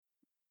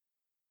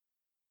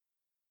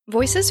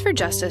Voices for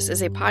Justice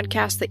is a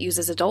podcast that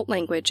uses adult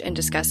language and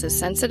discusses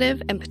sensitive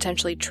and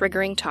potentially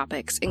triggering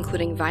topics,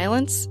 including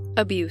violence,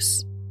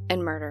 abuse,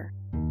 and murder.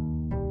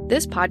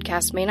 This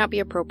podcast may not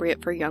be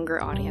appropriate for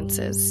younger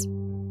audiences.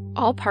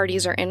 All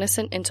parties are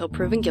innocent until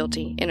proven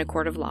guilty in a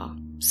court of law.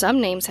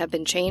 Some names have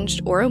been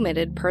changed or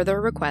omitted per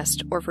their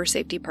request or for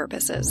safety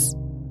purposes.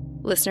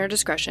 Listener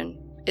discretion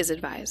is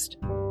advised.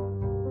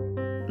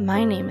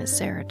 My name is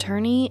Sarah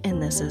Turney, and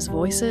this is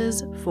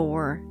Voices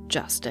for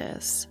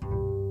Justice.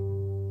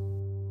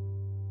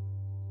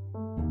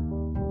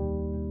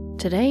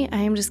 Today, I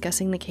am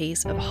discussing the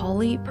case of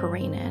Holly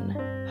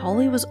Piirainen.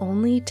 Holly was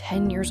only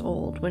 10 years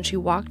old when she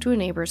walked to a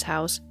neighbor's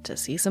house to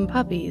see some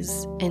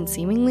puppies and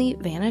seemingly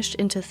vanished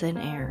into thin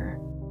air,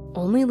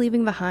 only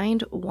leaving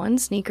behind one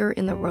sneaker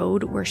in the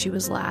road where she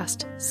was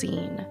last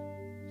seen.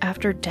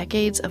 After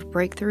decades of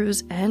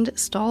breakthroughs and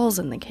stalls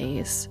in the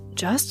case,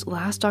 just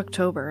last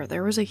October,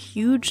 there was a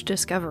huge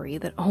discovery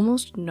that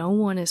almost no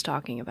one is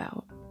talking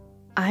about.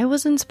 I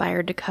was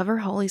inspired to cover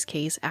Holly's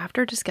case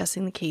after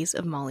discussing the case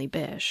of Molly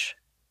Bish.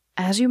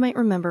 As you might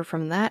remember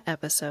from that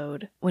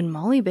episode, when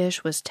Molly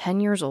Bish was 10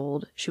 years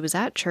old, she was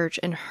at church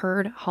and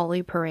heard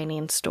Holly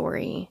Piirainen's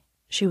story.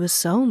 She was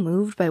so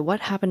moved by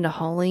what happened to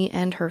Holly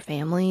and her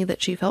family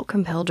that she felt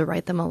compelled to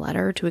write them a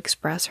letter to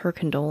express her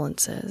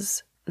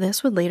condolences.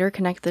 This would later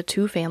connect the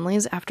two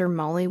families after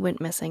Molly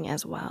went missing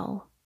as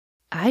well.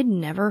 I'd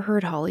never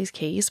heard Holly's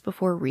case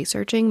before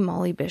researching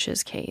Molly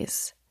Bish's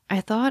case.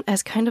 I thought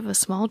as kind of a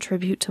small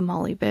tribute to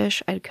Molly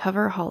Bish, I'd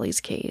cover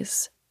Holly's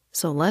case.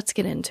 So let's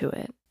get into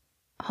it.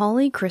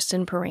 Holly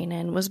Kristen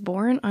Piirainen was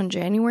born on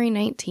January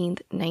 19,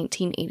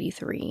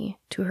 1983,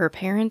 to her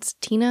parents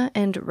Tina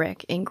and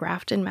Rick in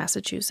Grafton,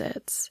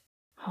 Massachusetts.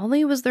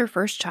 Holly was their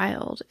first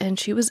child, and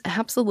she was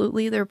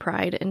absolutely their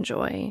pride and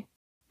joy.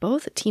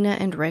 Both Tina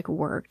and Rick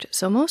worked,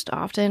 so most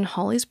often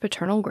Holly's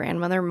paternal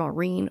grandmother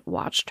Maureen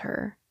watched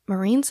her.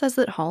 Maureen says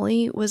that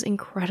Holly was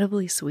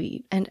incredibly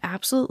sweet and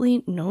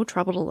absolutely no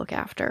trouble to look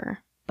after.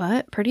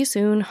 But pretty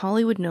soon,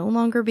 Holly would no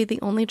longer be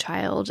the only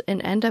child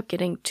and end up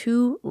getting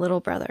two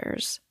little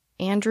brothers,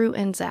 Andrew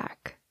and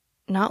Zach.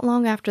 Not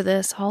long after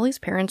this, Holly's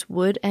parents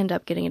would end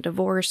up getting a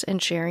divorce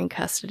and sharing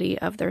custody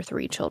of their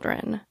three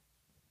children.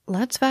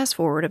 Let's fast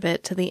forward a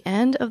bit to the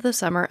end of the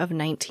summer of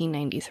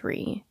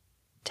 1993.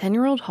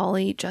 10-year-old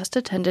Holly just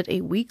attended a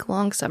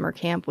week-long summer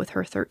camp with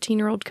her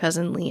 13-year-old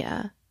cousin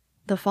Leah.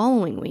 The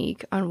following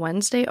week, on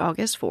Wednesday,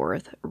 August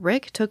 4th,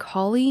 Rick took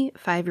Holly,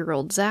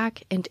 5-year-old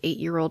Zach, and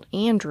 8-year-old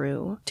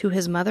Andrew to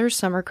his mother's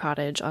summer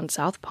cottage on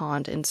South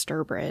Pond in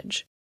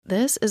Sturbridge.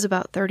 This is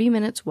about 30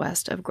 minutes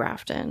west of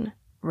Grafton.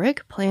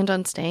 Rick planned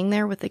on staying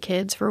there with the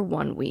kids for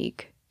 1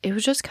 week. It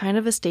was just kind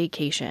of a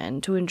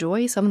staycation to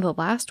enjoy some of the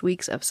last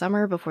weeks of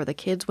summer before the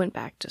kids went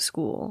back to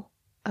school.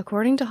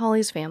 According to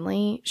Holly's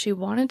family, she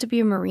wanted to be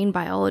a marine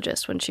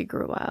biologist when she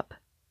grew up.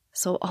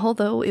 So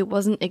although it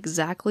wasn't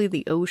exactly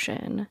the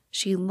ocean,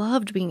 she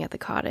loved being at the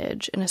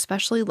cottage and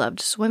especially loved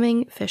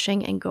swimming,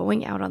 fishing, and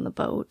going out on the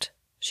boat.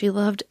 She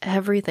loved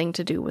everything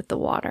to do with the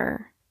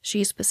water.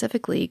 She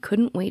specifically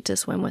couldn't wait to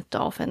swim with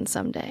dolphins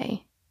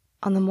someday.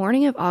 On the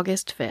morning of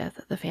August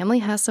 5th, the family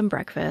has some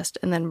breakfast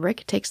and then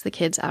Rick takes the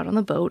kids out on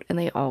the boat and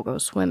they all go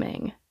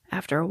swimming.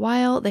 After a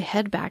while, they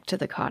head back to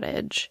the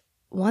cottage.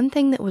 One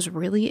thing that was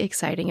really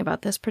exciting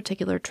about this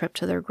particular trip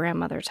to their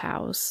grandmother's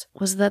house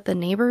was that the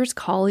neighbors'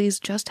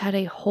 collies just had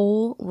a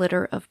whole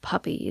litter of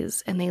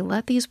puppies, and they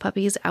let these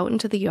puppies out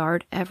into the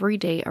yard every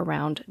day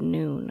around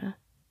noon.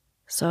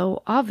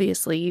 So,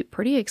 obviously,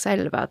 pretty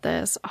excited about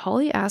this,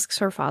 Holly asks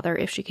her father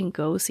if she can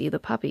go see the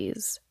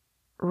puppies.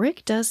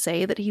 Rick does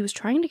say that he was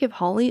trying to give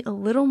Holly a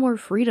little more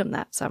freedom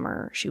that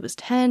summer. She was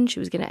 10, she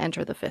was going to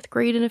enter the 5th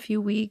grade in a few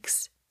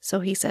weeks. So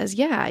he says,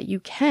 yeah, you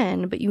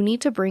can, but you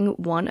need to bring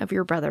one of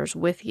your brothers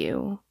with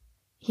you.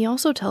 He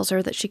also tells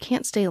her that she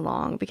can't stay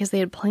long because they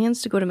had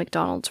plans to go to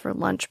McDonald's for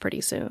lunch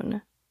pretty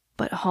soon.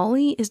 But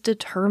Holly is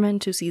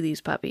determined to see these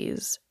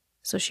puppies.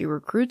 So she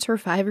recruits her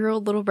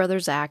 5-year-old little brother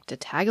Zach to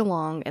tag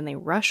along and they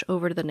rush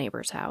over to the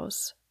neighbor's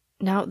house.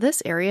 Now,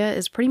 this area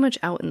is pretty much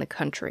out in the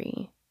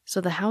country, so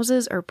the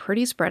houses are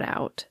pretty spread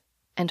out.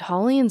 And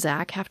Holly and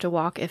Zach have to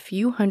walk a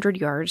few hundred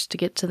yards to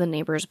get to the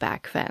neighbor's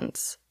back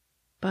fence.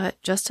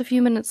 But just a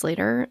few minutes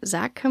later,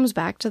 Zach comes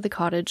back to the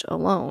cottage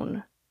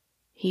alone.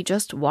 He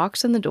just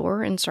walks in the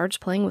door and starts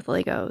playing with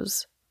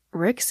Legos.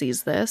 Rick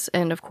sees this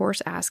and of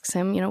course asks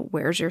him,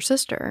 where's your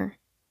sister?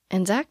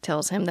 And Zach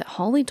tells him that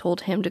Holly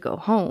told him to go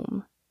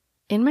home.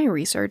 In my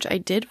research, I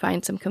did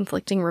find some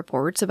conflicting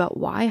reports about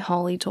why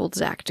Holly told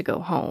Zach to go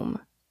home.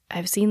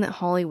 I've seen that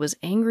Holly was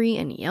angry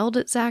and yelled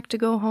at Zach to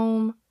go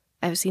home.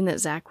 I've seen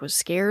that Zach was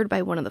scared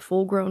by one of the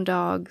full-grown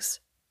dogs.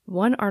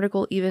 One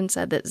article even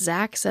said that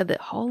Zach said that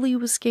Holly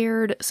was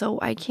scared, so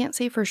I can't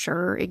say for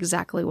sure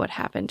exactly what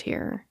happened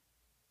here.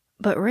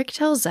 But Rick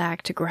tells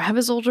Zach to grab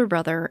his older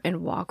brother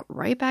and walk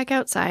right back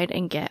outside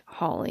and get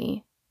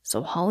Holly.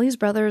 So Holly's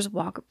brothers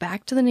walk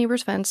back to the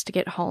neighbor's fence to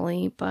get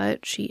Holly,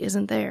 but she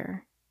isn't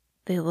there.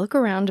 They look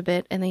around a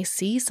bit and they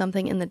see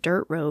something in the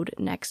dirt road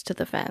next to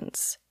the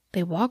fence.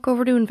 They walk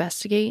over to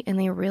investigate and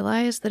they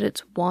realize that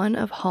it's one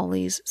of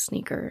Holly's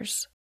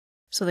sneakers.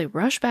 So they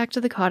rush back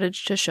to the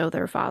cottage to show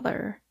their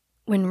father.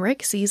 When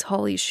Rick sees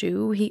Holly's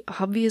shoe, he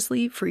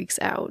obviously freaks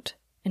out,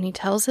 and he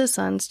tells his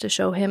sons to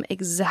show him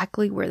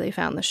exactly where they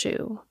found the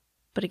shoe.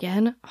 But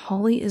again,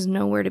 Holly is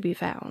nowhere to be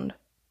found.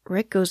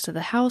 Rick goes to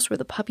the house where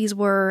the puppies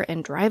were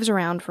and drives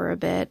around for a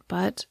bit,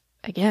 but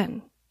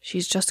again,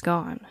 she's just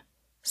gone.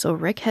 So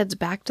Rick heads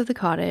back to the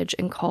cottage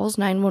and calls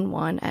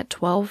 911 at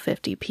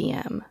 12:50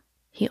 p.m.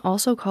 He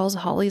also calls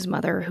Holly's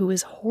mother, who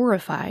is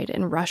horrified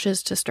and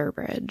rushes to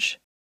Sturbridge.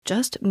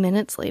 Just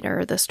minutes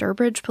later, the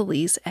Sturbridge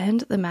police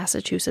and the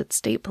Massachusetts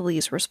State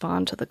Police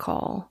respond to the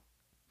call.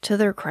 To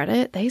their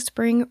credit, they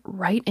spring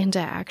right into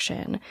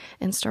action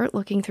and start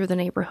looking through the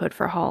neighborhood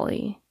for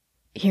Holly.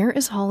 Here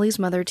is Holly's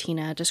mother,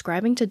 Tina,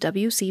 describing to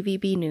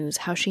WCVB News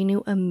how she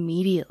knew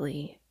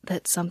immediately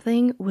that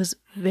something was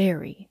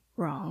very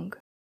wrong.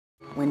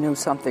 We knew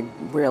something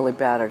really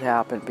bad had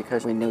happened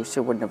because we knew she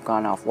wouldn't have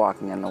gone off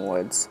walking in the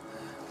woods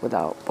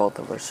without both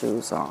of her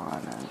shoes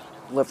on, and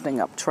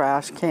lifting up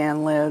trash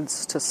can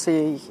lids to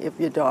see if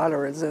your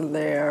daughter is in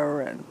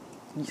there, and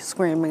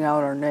screaming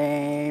out her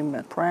name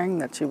and praying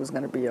that she was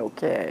going to be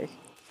okay.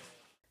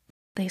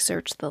 They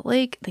search the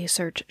lake, they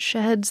search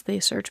sheds, they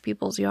search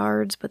people's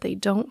yards, but they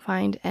don't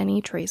find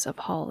any trace of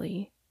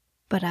Holly.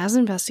 But as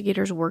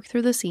investigators work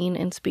through the scene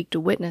and speak to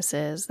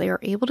witnesses, they are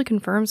able to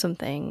confirm some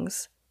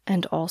things,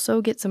 and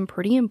also get some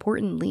pretty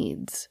important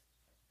leads.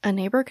 A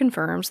neighbor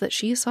confirms that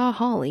she saw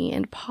Holly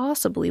and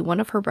possibly one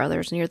of her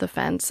brothers near the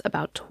fence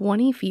about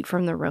 20 feet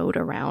from the road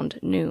around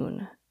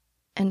noon.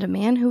 And a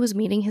man who was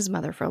meeting his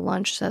mother for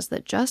lunch says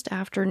that just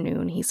after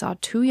noon he saw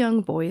two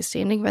young boys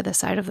standing by the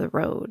side of the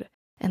road,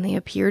 and they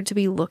appeared to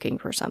be looking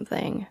for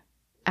something.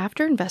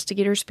 After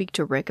investigators speak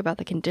to Rick about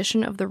the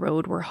condition of the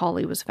road where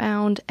Holly was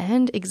found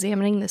and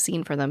examining the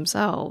scene for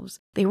themselves,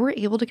 they were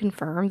able to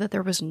confirm that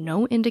there was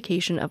no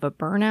indication of a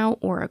burnout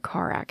or a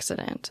car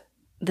accident.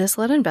 This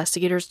led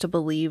investigators to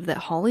believe that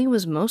Holly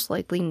was most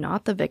likely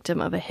not the victim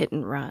of a hit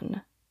and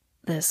run.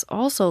 This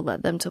also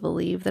led them to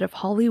believe that if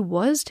Holly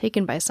was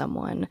taken by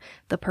someone,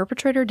 the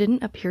perpetrator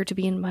didn't appear to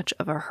be in much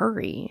of a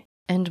hurry,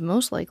 and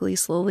most likely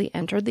slowly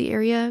entered the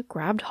area,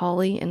 grabbed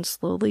Holly, and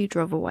slowly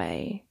drove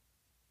away.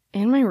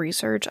 In my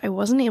research, I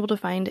wasn't able to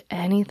find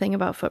anything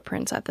about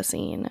footprints at the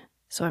scene,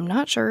 so I'm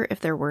not sure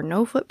if there were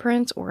no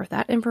footprints or if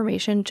that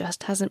information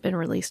just hasn't been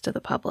released to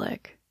the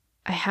public.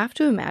 I have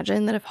to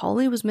imagine that if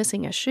Holly was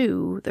missing a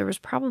shoe, there was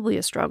probably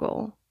a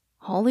struggle.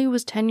 Holly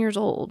was 10 years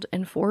old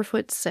and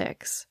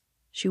 4'6".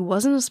 She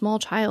wasn't a small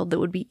child that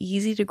would be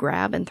easy to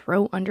grab and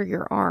throw under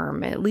your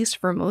arm, at least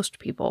for most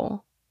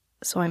people.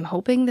 So I'm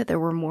hoping that there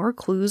were more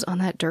clues on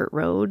that dirt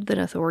road than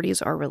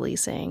authorities are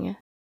releasing.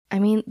 I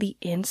mean, the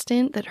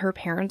instant that her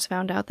parents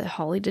found out that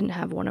Holly didn't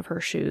have one of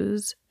her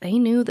shoes, they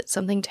knew that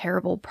something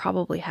terrible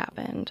probably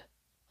happened.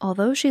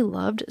 Although she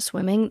loved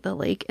swimming, the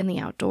lake, and the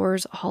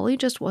outdoors, Holly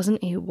just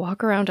wasn't a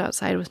walk around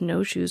outside with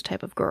no shoes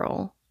type of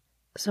girl.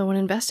 So when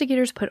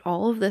investigators put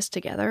all of this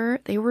together,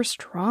 they were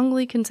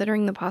strongly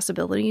considering the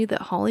possibility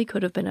that Holly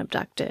could have been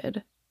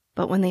abducted.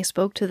 But when they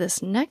spoke to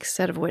this next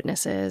set of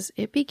witnesses,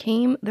 it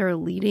became their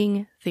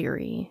leading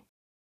theory.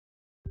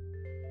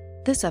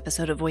 This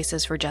episode of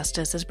Voices for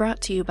Justice is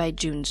brought to you by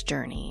June's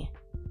Journey.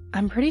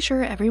 I'm pretty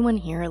sure everyone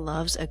here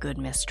loves a good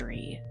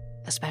mystery,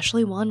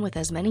 especially one with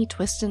as many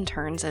twists and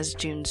turns as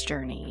June's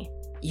Journey.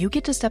 You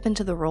get to step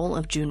into the role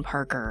of June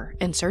Parker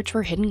and search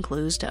for hidden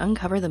clues to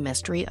uncover the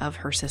mystery of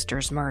her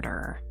sister's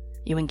murder.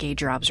 You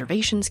engage your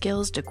observation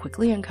skills to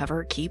quickly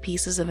uncover key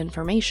pieces of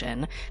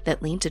information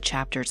that lead to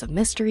chapters of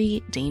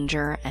mystery,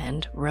 danger,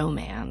 and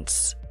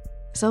romance.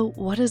 So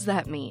what does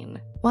that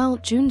mean? Well,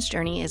 June's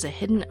Journey is a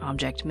hidden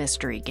object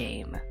mystery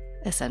game.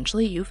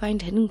 Essentially, you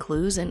find hidden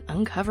clues and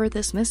uncover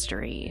this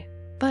mystery.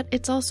 But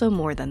it's also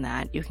more than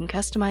that. You can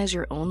customize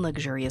your own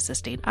luxurious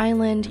estate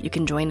island, you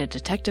can join a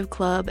detective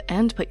club,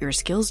 and put your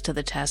skills to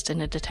the test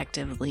in a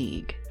detective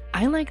league.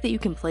 I like that you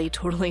can play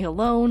totally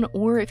alone,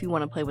 or if you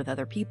want to play with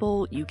other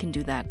people, you can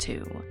do that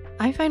too.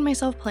 I find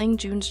myself playing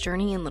June's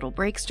Journey in little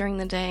breaks during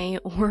the day,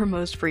 or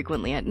most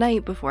frequently at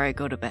night before I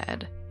go to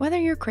bed. Whether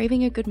you're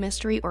craving a good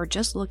mystery or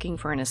just looking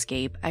for an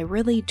escape, I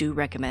really do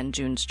recommend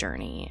June's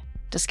Journey.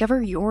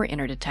 Discover your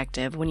inner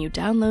detective when you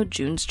download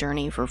June's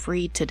Journey for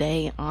free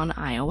today on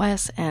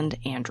iOS and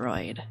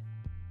Android.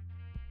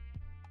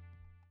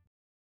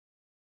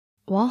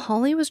 While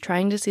Holly was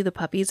trying to see the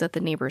puppies at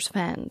the neighbor's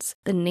fence,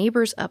 the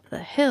neighbors up the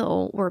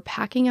hill were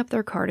packing up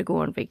their car to go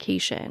on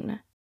vacation.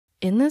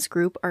 In this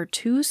group are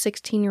two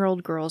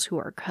 16-year-old girls who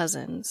are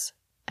cousins.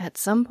 At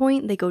some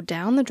point, they go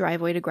down the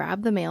driveway to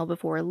grab the mail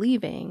before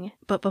leaving,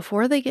 but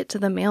before they get to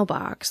the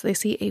mailbox, they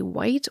see a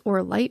white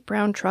or light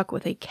brown truck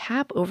with a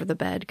cap over the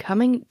bed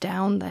coming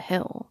down the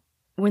hill.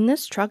 When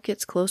this truck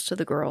gets close to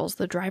the girls,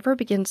 the driver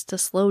begins to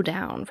slow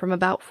down from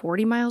about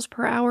 40 miles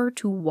per hour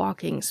to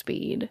walking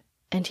speed,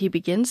 and he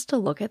begins to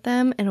look at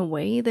them in a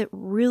way that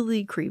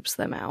really creeps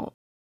them out.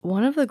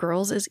 One of the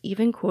girls is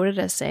even quoted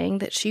as saying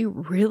that she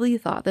really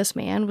thought this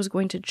man was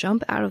going to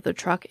jump out of the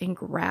truck and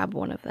grab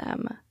one of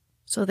them.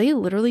 So they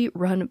literally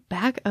run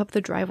back up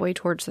the driveway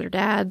towards their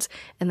dad's,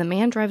 and the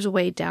man drives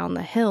away down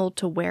the hill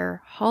to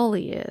where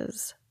Holly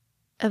is.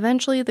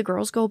 Eventually, the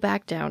girls go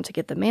back down to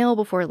get the mail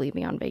before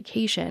leaving on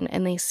vacation,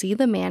 and they see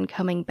the man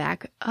coming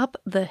back up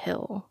the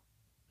hill.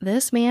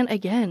 This man,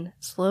 again,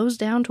 slows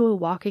down to a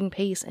walking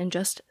pace and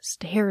just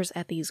stares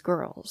at these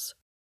girls.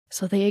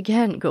 So they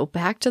again go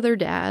back to their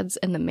dad's,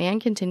 and the man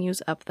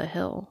continues up the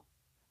hill.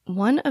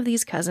 One of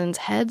these cousins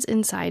heads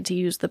inside to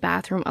use the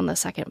bathroom on the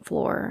second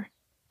floor,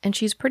 and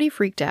she's pretty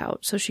freaked out,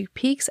 so she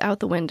peeks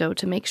out the window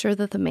to make sure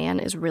that the man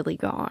is really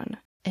gone,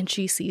 and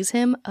she sees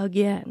him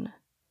again.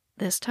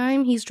 This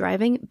time, he's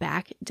driving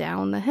back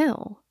down the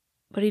hill,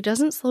 but he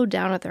doesn't slow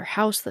down at their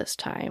house this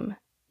time.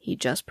 He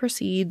just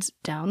proceeds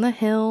down the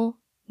hill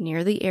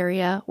near the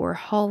area where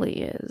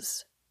Holly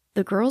is.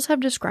 The girls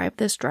have described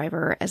this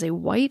driver as a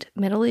white,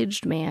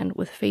 middle-aged man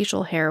with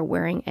facial hair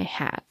wearing a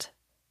hat.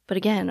 But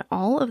again,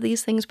 all of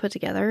these things put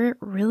together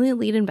really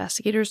lead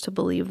investigators to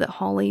believe that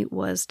Holly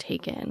was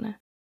taken.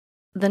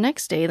 The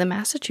next day, the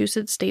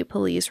Massachusetts State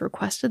Police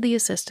requested the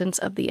assistance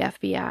of the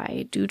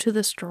FBI due to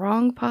the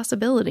strong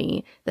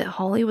possibility that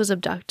Holly was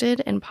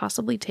abducted and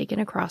possibly taken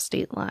across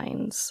state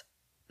lines.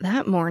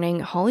 That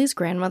morning, Holly's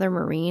grandmother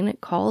Maureen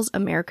calls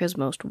America's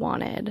Most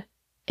Wanted.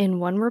 In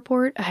one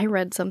report, I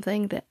read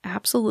something that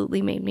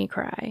absolutely made me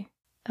cry.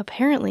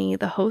 Apparently,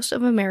 the host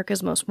of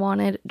America's Most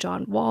Wanted,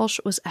 John Walsh,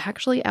 was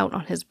actually out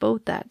on his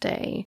boat that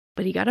day,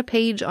 but he got a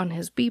page on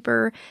his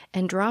beeper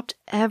and dropped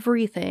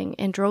everything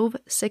and drove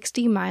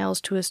 60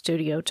 miles to a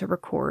studio to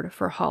record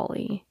for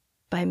Holly.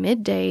 By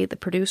midday, the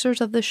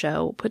producers of the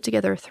show put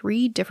together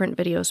 3 different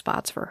video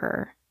spots for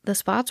her. The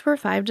spots were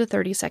 5 to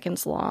 30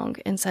 seconds long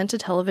and sent to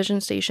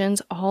television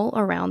stations all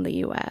around the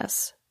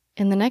U.S.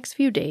 In the next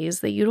few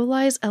days, they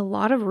utilize a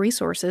lot of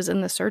resources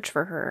in the search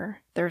for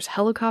her. There's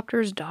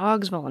helicopters,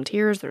 dogs,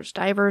 volunteers, there's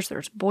divers,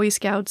 there's Boy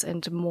Scouts,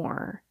 and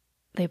more.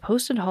 They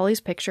posted Holly's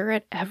picture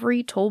at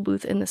every toll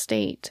booth in the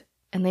state,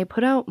 and they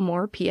put out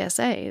more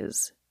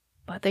PSAs,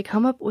 but they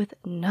come up with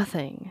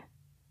nothing.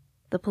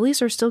 The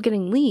police are still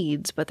getting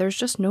leads, but there's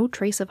just no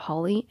trace of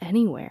Holly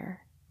anywhere.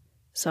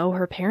 So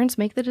her parents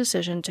make the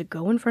decision to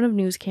go in front of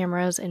news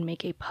cameras and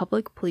make a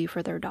public plea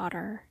for their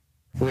daughter.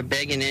 We're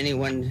begging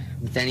anyone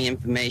with any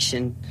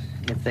information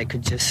if they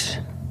could just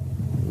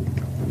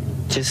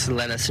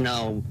let us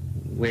know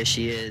where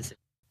she is.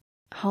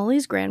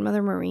 Holly's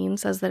grandmother Maureen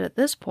says that at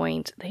this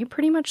point, they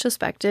pretty much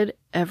suspected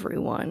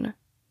everyone.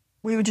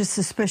 We were just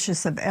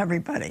suspicious of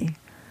everybody.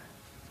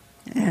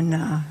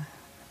 And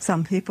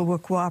some people were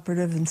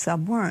cooperative and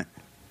some weren't.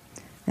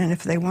 And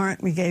if they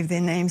weren't, we gave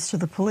their names to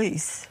the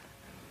police.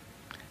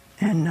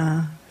 And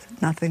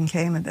nothing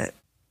came of it.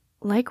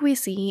 Like we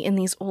see in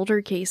these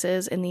older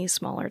cases in these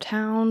smaller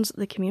towns,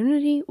 the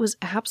community was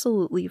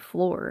absolutely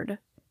floored.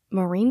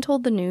 Maureen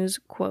told the news,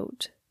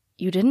 quote,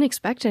 "You didn't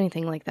expect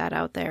anything like that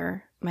out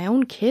there. My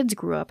own kids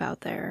grew up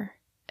out there."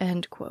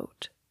 End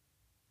quote.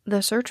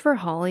 The search for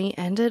Holly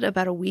ended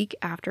about a week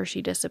after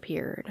she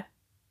disappeared.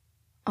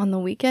 On the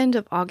weekend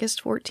of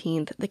August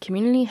 14th, the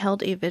community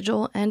held a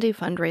vigil and a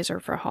fundraiser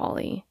for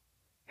Holly.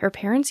 Her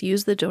parents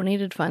used the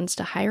donated funds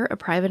to hire a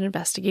private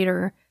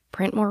investigator,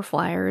 print more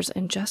flyers,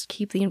 and just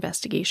keep the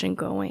investigation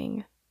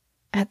going.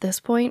 At this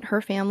point, her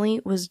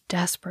family was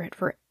desperate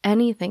for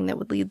anything that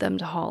would lead them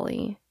to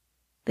Holly.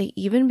 They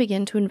even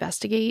began to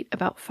investigate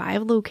about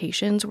 5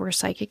 locations where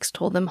psychics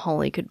told them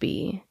Holly could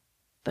be.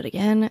 But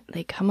again,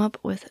 they come up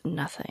with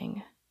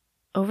nothing.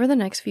 Over the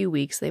next few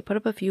weeks, they put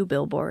up a few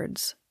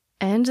billboards,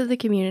 and the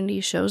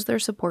community shows their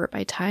support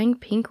by tying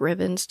pink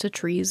ribbons to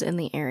trees in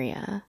the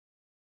area.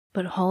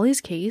 But Holly's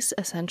case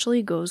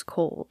essentially goes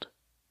cold.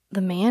 The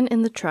man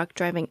in the truck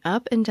driving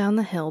up and down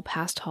the hill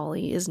past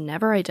Holly is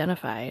never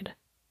identified.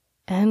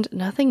 And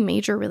nothing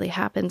major really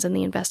happens in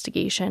the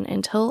investigation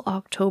until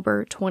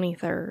October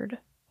 23rd,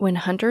 when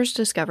hunters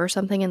discover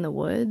something in the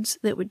woods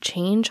that would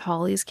change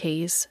Holly's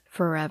case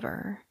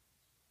forever.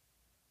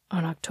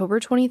 On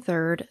October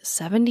 23rd,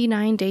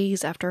 79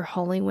 days after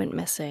Holly went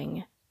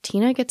missing,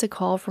 Tina gets a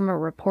call from a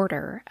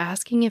reporter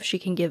asking if she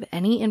can give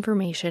any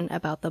information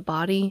about the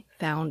body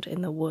found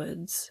in the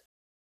woods.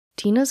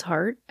 Tina's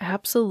heart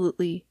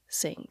absolutely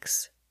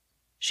sinks.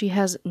 She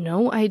has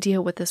no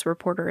idea what this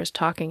reporter is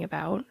talking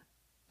about,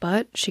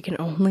 but she can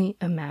only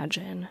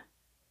imagine.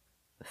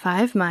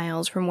 5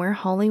 miles from where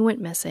Holly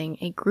went missing,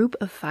 a group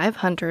of 5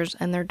 hunters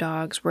and their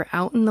dogs were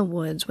out in the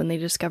woods when they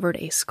discovered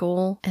a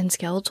skull and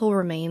skeletal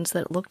remains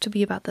that looked to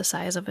be about the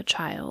size of a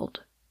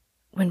child.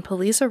 When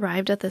police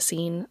arrived at the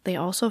scene, they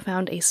also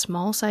found a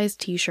small-sized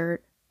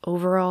t-shirt,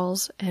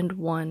 overalls, and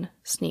 1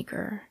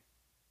 sneaker.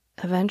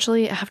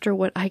 Eventually, after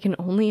what I can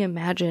only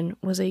imagine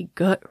was a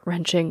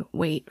gut-wrenching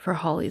wait for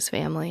Holly's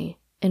family,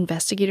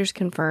 investigators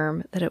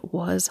confirm that it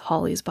was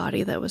Holly's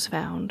body that was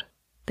found.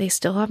 They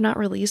still have not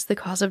released the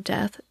cause of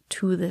death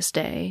to this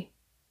day,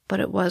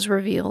 but it was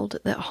revealed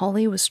that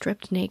Holly was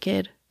stripped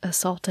naked,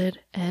 assaulted,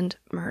 and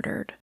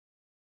murdered.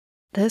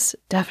 This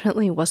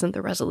definitely wasn't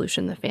the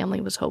resolution the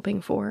family was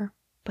hoping for,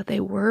 but they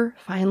were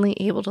finally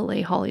able to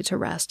lay Holly to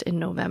rest in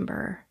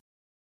November.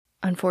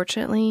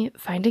 Unfortunately,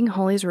 finding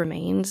Holly's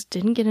remains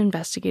didn't get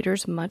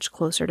investigators much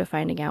closer to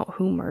finding out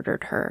who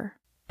murdered her.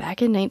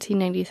 Back in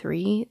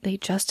 1993, they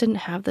just didn't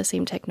have the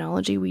same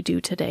technology we do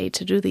today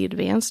to do the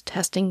advanced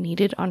testing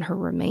needed on her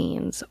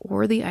remains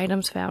or the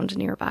items found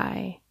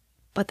nearby.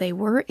 But they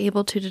were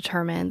able to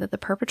determine that the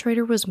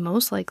perpetrator was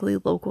most likely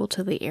local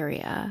to the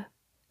area.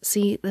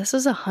 See, this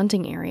is a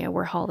hunting area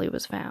where Holly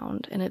was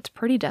found, and it's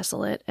pretty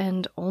desolate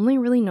and only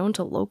really known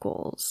to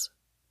locals.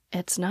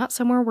 It's not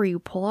somewhere where you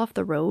pull off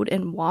the road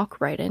and walk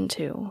right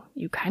into.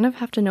 You kind of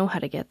have to know how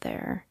to get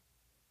there.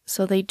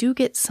 So they do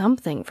get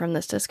something from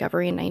this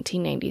discovery in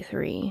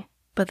 1993,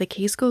 but the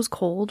case goes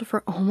cold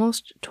for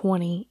almost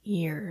 20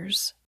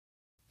 years.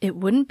 It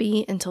wouldn't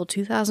be until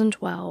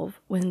 2012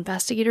 when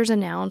investigators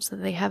announced that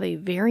they have a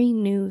very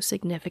new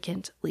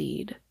significant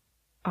lead.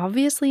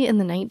 Obviously, in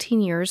the 19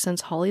 years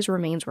since Holly's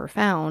remains were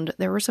found,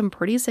 there were some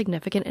pretty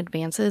significant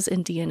advances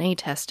in DNA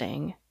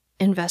testing.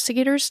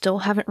 Investigators still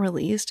haven't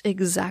released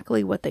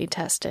exactly what they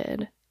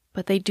tested,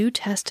 but they do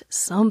test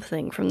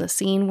something from the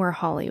scene where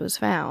Holly was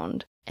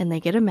found, and they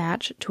get a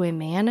match to a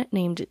man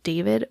named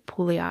David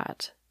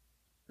Pouliot.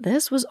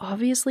 This was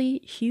obviously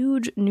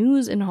huge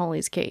news in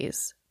Holly's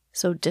case,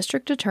 so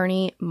District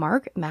Attorney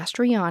Mark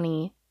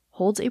Mastriani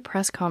holds a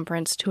press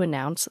conference to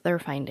announce their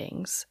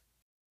findings.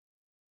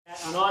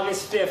 On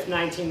August 5th,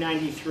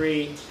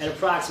 1993, at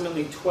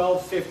approximately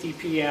 12:50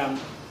 p.m.,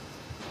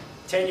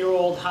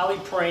 10-year-old Holly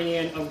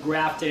Piirainen of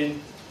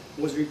Grafton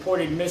was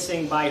reported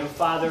missing by her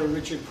father,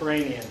 Richard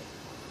Piirainen.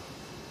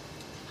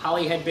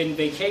 Holly had been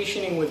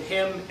vacationing with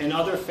him and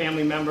other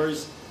family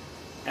members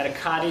at a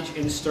cottage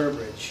in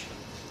Sturbridge.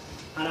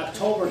 On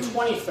October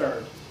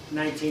 23rd,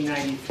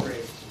 1993,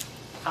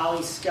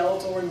 Holly's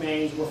skeletal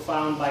remains were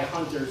found by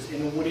hunters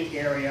in the wooded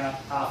area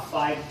off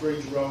 5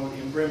 Bridge Road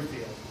in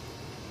Brimfield.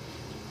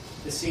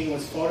 The scene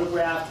was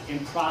photographed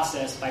and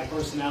processed by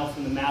personnel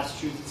from the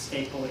Massachusetts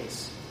State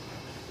Police.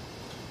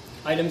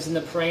 Items in the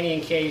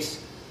Piirainen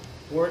case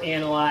were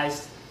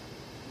analyzed.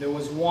 There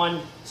was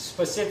one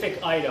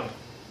specific item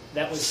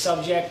that was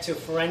subject to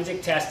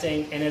forensic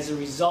testing, and as a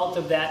result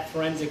of that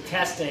forensic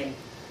testing,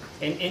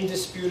 an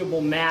indisputable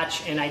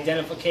match and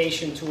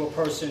identification to a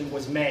person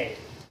was made.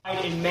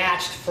 And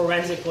matched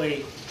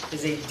forensically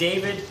is a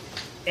David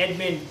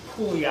Edmund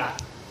Pouliot,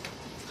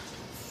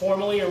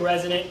 formerly a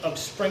resident of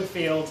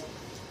Springfield,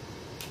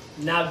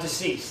 now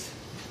deceased.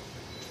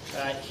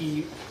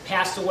 He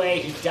passed away,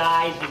 he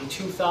died in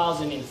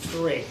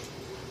 2003.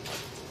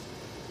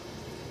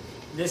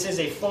 This is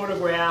a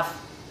photograph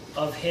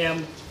of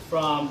him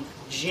from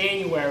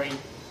January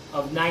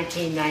of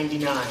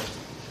 1999.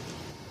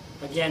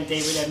 Again,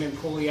 David Edmund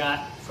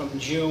Pouliot from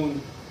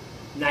June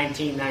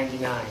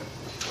 1999.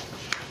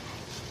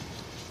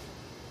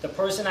 The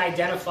person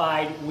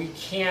identified, we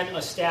can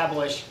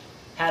establish,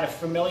 had a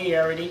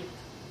familiarity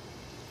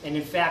and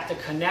in fact a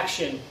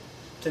connection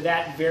to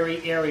that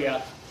very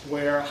area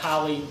where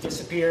Holly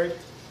disappeared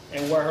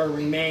and where her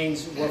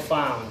remains were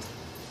found.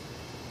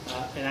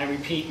 And I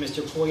repeat,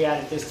 Mr.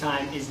 Pouliot at this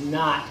time is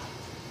not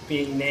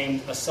being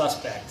named a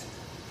suspect.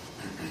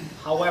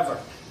 However,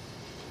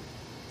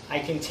 I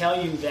can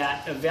tell you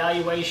that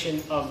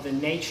evaluation of the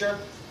nature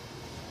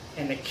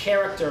and the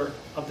character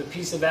of the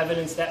piece of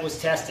evidence that was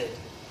tested,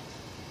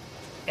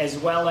 as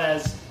well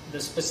as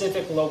the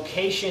specific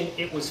location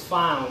it was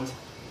found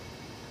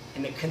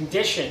and the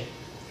condition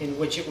in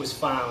which it was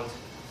found,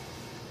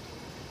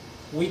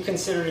 we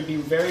consider to be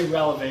very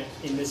relevant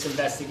in this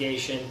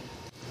investigation.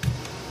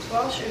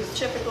 Well, she was a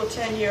typical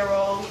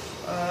 10-year-old.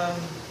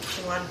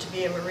 She wanted to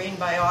be a marine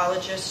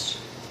biologist.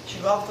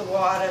 She loved the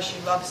water, she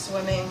loved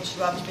swimming, she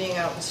loved being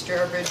out in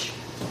Sturbridge.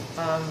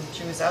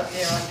 She was out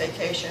there on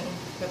vacation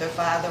with her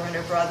father and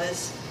her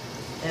brothers,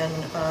 and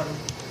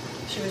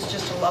she was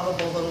just a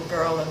lovable little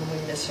girl, and we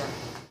miss her.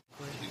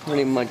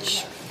 Pretty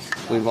much,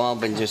 we've all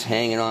been just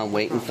hanging on,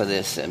 waiting for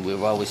this, and we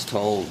were always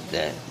told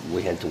that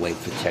we had to wait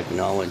for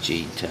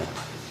technology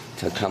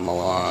to come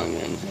along,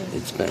 and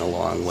it's been a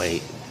long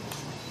wait.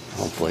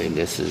 Hopefully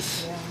this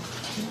is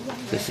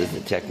the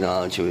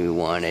technology we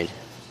wanted.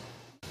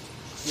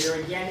 We are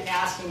again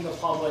asking the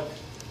public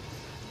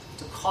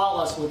to call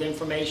us with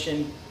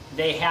information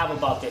they have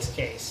about this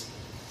case.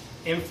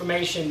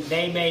 Information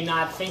they may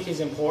not think is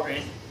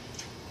important,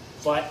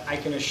 but I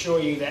can assure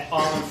you that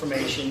all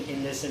information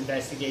in this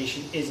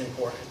investigation is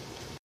important.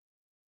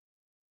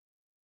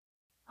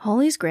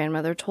 Holly's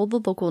grandmother told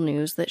the local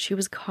news that she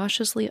was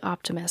cautiously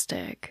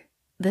optimistic.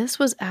 This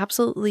was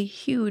absolutely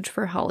huge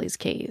for Holly's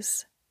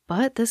case,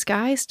 but this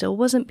guy still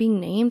wasn't being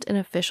named an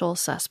official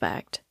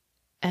suspect,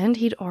 and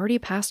he'd already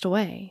passed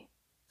away.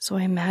 So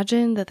I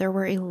imagine that there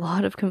were a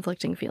lot of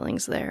conflicting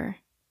feelings there.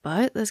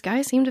 But this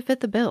guy seemed to fit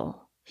the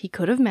bill. He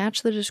could have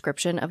matched the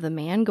description of the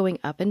man going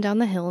up and down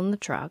the hill in the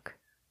truck,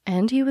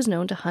 and he was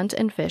known to hunt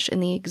and fish in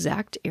the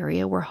exact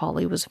area where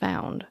Holly was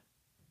found.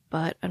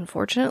 But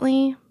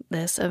unfortunately,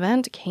 this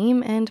event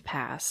came and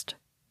passed,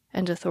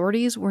 and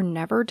authorities were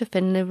never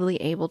definitively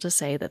able to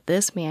say that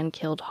this man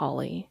killed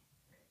Holly.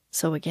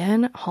 So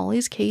again,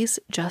 Holly's case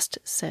just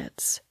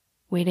sits,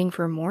 waiting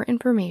for more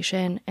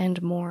information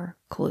and more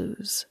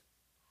clues.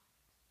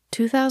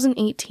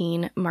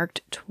 2018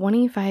 marked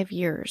 25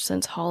 years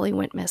since Holly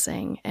went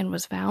missing and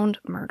was found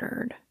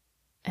murdered.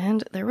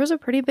 And there was a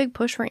pretty big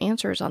push for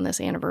answers on this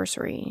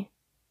anniversary,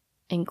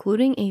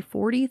 including a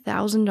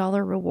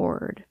 $40,000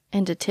 reward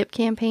and a tip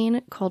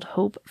campaign called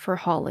Hope for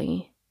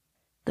Holly.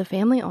 The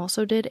family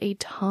also did a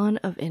ton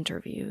of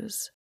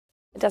interviews.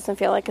 It doesn't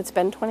feel like it's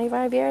been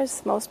 25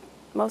 years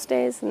most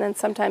days, and then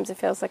sometimes it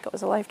feels like it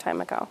was a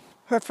lifetime ago.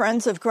 Her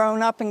friends have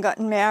grown up and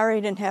gotten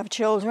married and have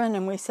children,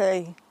 and we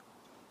say,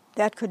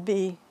 that could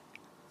be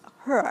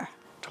her.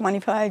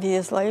 25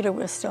 years later,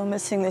 we're still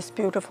missing this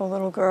beautiful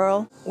little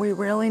girl. We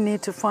really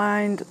need to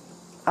find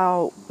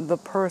out the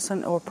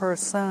person or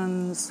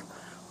persons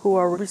who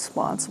are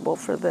responsible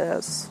for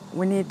this.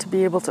 We need to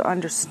be able to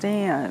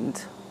understand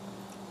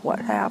what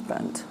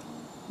happened.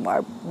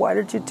 Why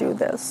did you do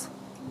this?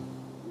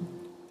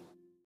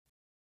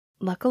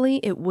 Luckily,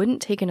 it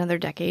wouldn't take another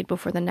decade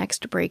before the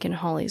next break in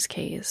Holly's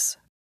case.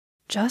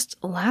 Just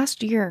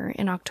last year,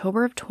 in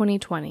October of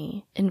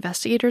 2020,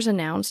 investigators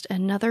announced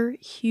another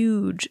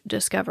huge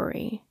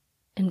discovery.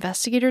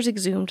 Investigators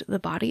exhumed the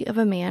body of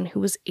a man who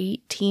was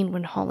 18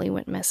 when Holly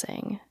went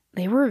missing.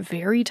 They were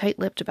very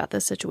tight-lipped about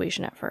this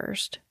situation at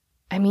first.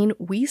 I mean,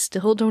 we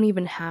still don't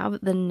even have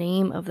the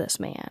name of this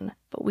man,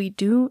 but we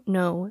do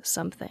know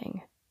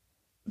something.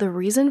 The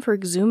reason for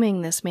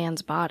exhuming this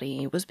man's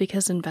body was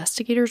because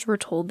investigators were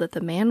told that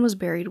the man was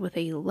buried with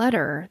a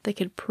letter that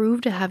could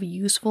prove to have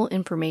useful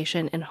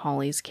information in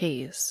Holly's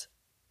case.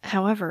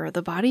 However,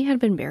 the body had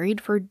been buried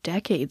for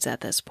decades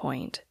at this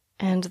point,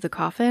 and the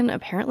coffin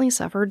apparently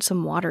suffered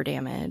some water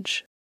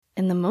damage.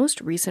 In the most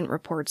recent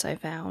reports I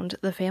found,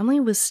 the family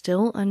was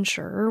still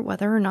unsure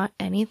whether or not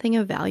anything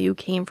of value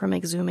came from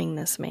exhuming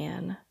this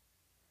man.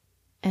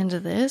 And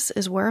this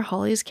is where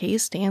Holly's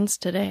case stands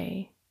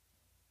today.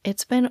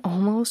 It's been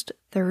almost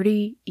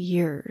 30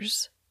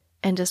 years,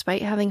 and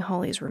despite having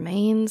Holly's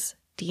remains,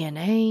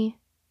 DNA,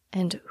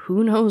 and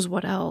who knows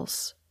what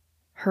else,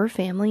 her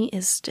family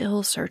is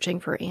still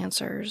searching for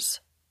answers.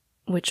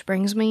 Which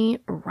brings me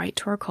right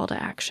to our call to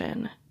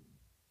action.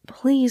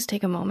 Please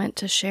take a moment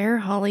to share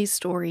Holly's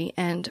story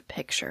and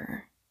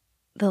picture.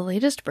 The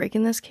latest break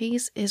in this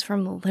case is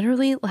from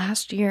literally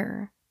last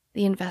year.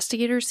 The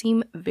investigators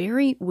seem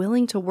very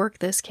willing to work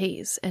this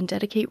case and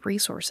dedicate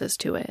resources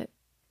to it.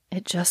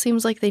 It just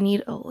seems like they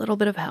need a little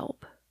bit of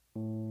help.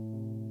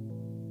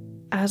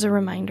 As a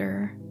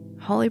reminder,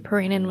 Holly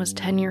Piirainen was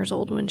 10 years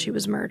old when she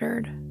was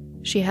murdered.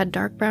 She had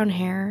dark brown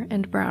hair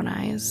and brown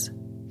eyes,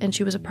 and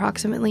she was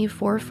approximately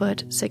 4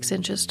 foot 6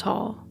 inches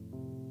tall.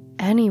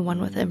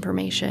 Anyone with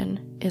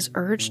information is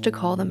urged to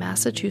call the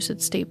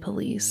Massachusetts State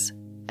Police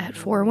at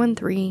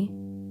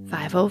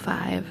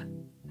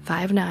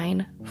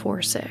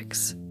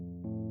 413-505-5946.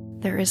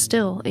 There is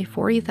still a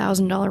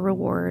 $40,000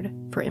 reward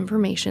for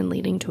information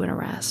leading to an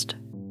arrest.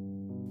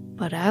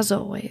 But as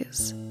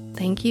always,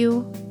 thank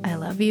you, I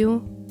love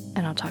you,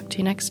 and I'll talk to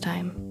you next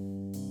time.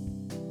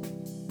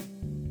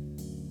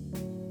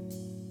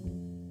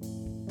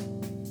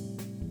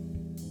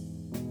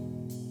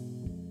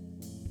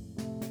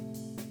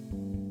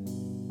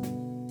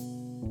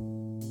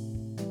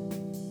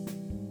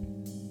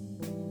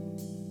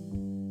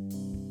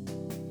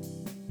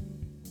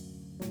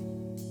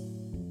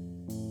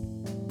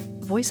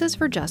 Voices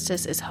for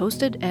Justice is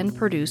hosted and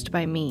produced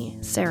by me,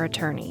 Sarah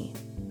Turney.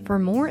 For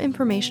more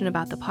information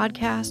about the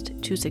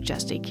podcast, to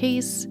suggest a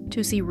case,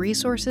 to see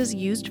resources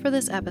used for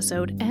this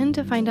episode, and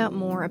to find out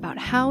more about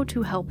how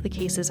to help the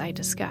cases I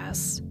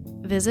discuss,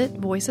 visit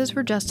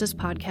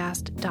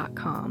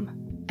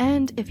voicesforjusticepodcast.com.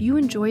 And if you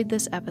enjoyed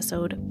this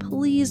episode,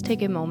 please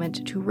take a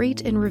moment to rate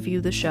and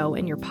review the show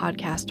in your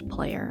podcast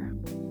player.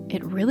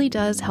 It really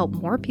does help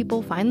more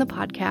people find the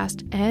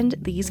podcast and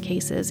these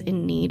cases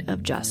in need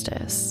of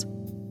justice.